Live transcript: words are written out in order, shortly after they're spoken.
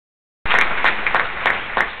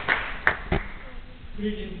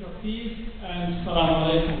Greetings of peace and Salaam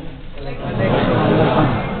Alaikum.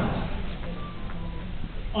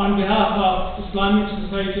 On behalf of Islamic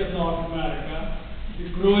Society of North America, the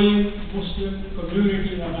growing Muslim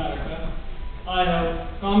community in America, I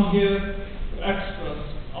have come here to express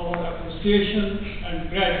our appreciation and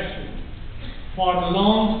gratitude for the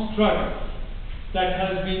long struggle that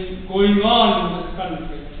has been going on in this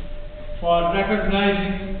country for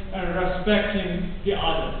recognizing and respecting the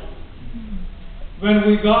other. When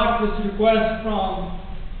we got this request from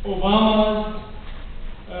Obama's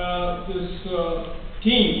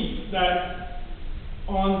team that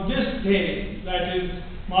on this day, that is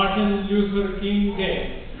Martin Luther King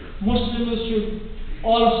Day, Muslims should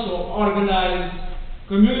also organize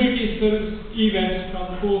community service events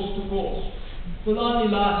from coast to coast. It was only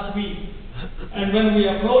last week. And when we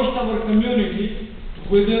approached our community,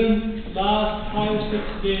 within last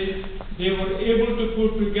 5-6 days, they were able to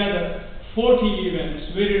put together 40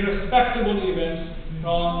 events, very respectable events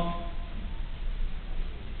from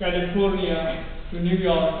California to New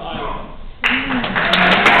York Island.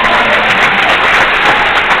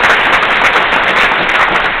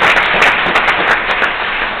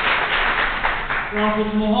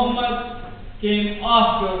 Prophet Muhammad came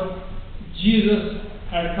after Jesus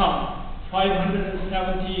had come,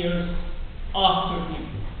 570 years after him.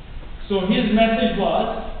 So his message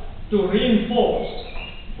was to reinforce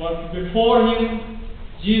what before him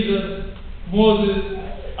Jesus, Moses,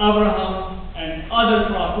 Abraham, and other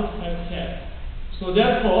prophets had said. So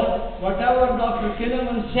therefore, whatever Dr.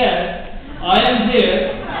 Kinnaman said, I am here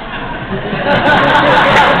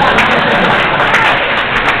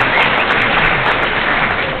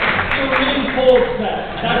to reinforce that.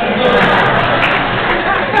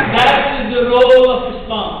 That is the role of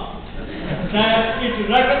Islam. That it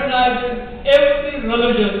recognizes every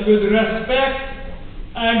religion with respect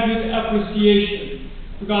and with appreciation,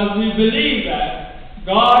 because we believe that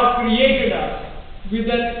God created us with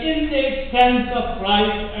an innate sense of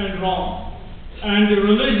right and wrong, and the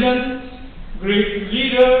religions, great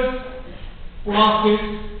leaders, prophets,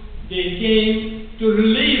 they came to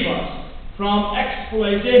relieve us from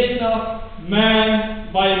exploitation of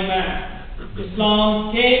man by man.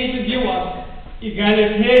 Islam came to give us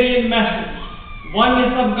egalitarian message,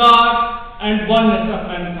 oneness of God and oneness of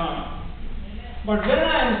mankind. But when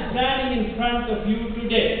I am standing in front of you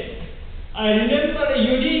today, I remember a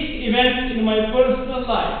unique event in my personal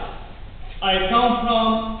life. I come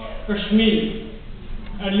from Kashmir,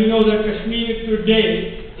 and you know that Kashmir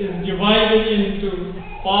today is divided into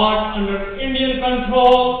part under Indian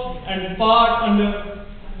control and part under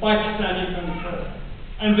Pakistani control.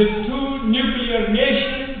 And the two nuclear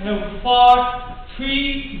nations have fought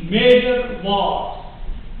 3 major wars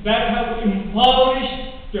that have impoverished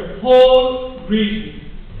the whole region.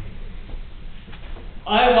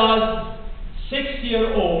 I was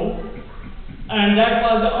 6-year-old, and that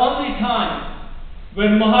was the only time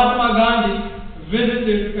when Mahatma Gandhi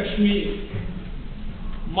visited Kashmir.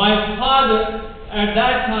 My father at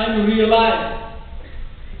that time realized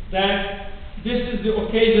that this is the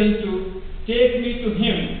occasion to take me to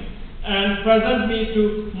him and present me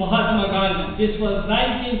to Mahatma Gandhi. This was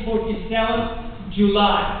 1947,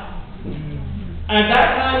 July. At that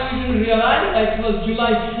time, we didn't realize that it was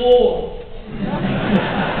July 4th.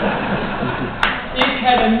 It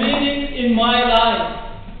had a meaning in my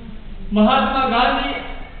life. Mahatma Gandhi,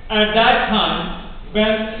 at that time,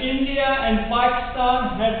 when India and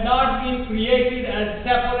Pakistan had not been created as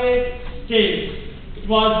separate states, it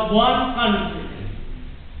was one country.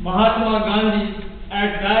 Mahatma Gandhi,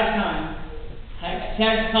 at that time, had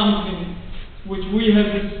said something which we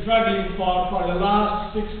have been struggling for the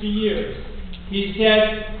last 60 years. He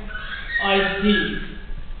said, I see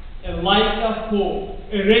a light of hope,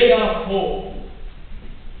 a ray of hope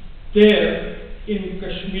there in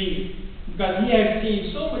Kashmir, because he had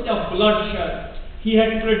seen so much of bloodshed. He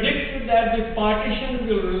had predicted that the partition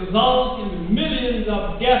will result in millions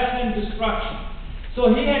of death and destruction. So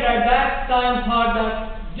he had at that time thought that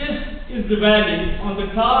this is the valley on the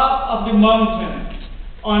top of the mountain,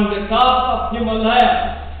 on the top of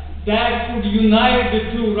Himalaya, that could unite the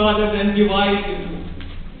two rather than divide the two.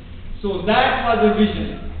 So that was a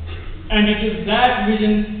vision. And it is that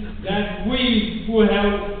vision that we who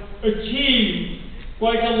have achieved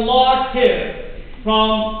quite a lot here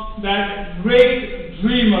from that great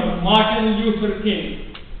dreamer, Martin Luther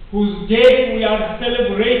King, whose day we are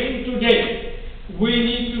celebrating today, we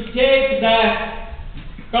need to take that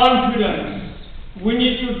confidence, we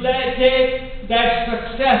need to take that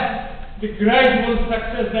success, the gradual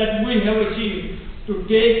success that we have achieved, to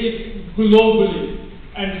take it globally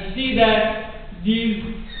and see that these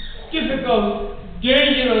difficult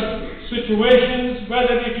dangerous situations,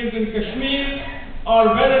 whether it is in Kashmir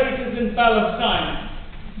or whether it is in Palestine,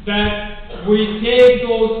 that we take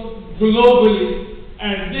those globally,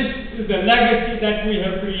 and this is the legacy that we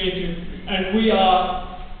have created, and we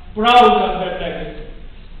are proud of that legacy.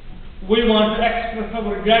 We want to express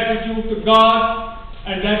our gratitude to God,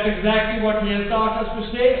 and that's exactly what He has taught us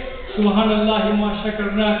to say. Subhanallah ma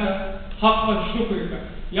shakarnaka haqqa shukrika.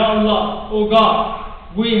 Ya Allah, O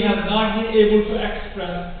God, we have not been able to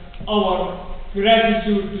express our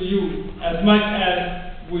gratitude to you as much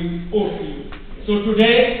as we owe to you. So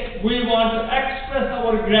today, we want to express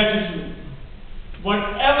our gratitude.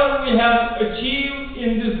 Whatever we have achieved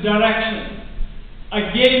in this direction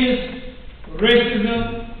against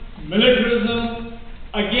racism, militarism,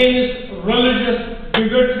 against religious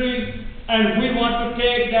bigotry, and we want to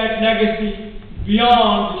take that legacy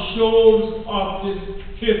beyond the shores of this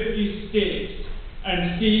 50 states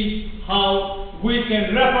and see how we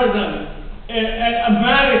can represent an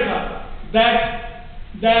America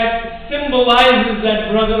that symbolizes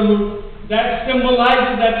that brotherhood, that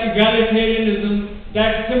symbolizes that egalitarianism,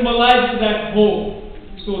 that symbolizes that hope.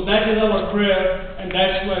 So that is our prayer, and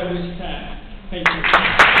that's where we stand. Thank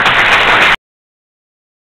you.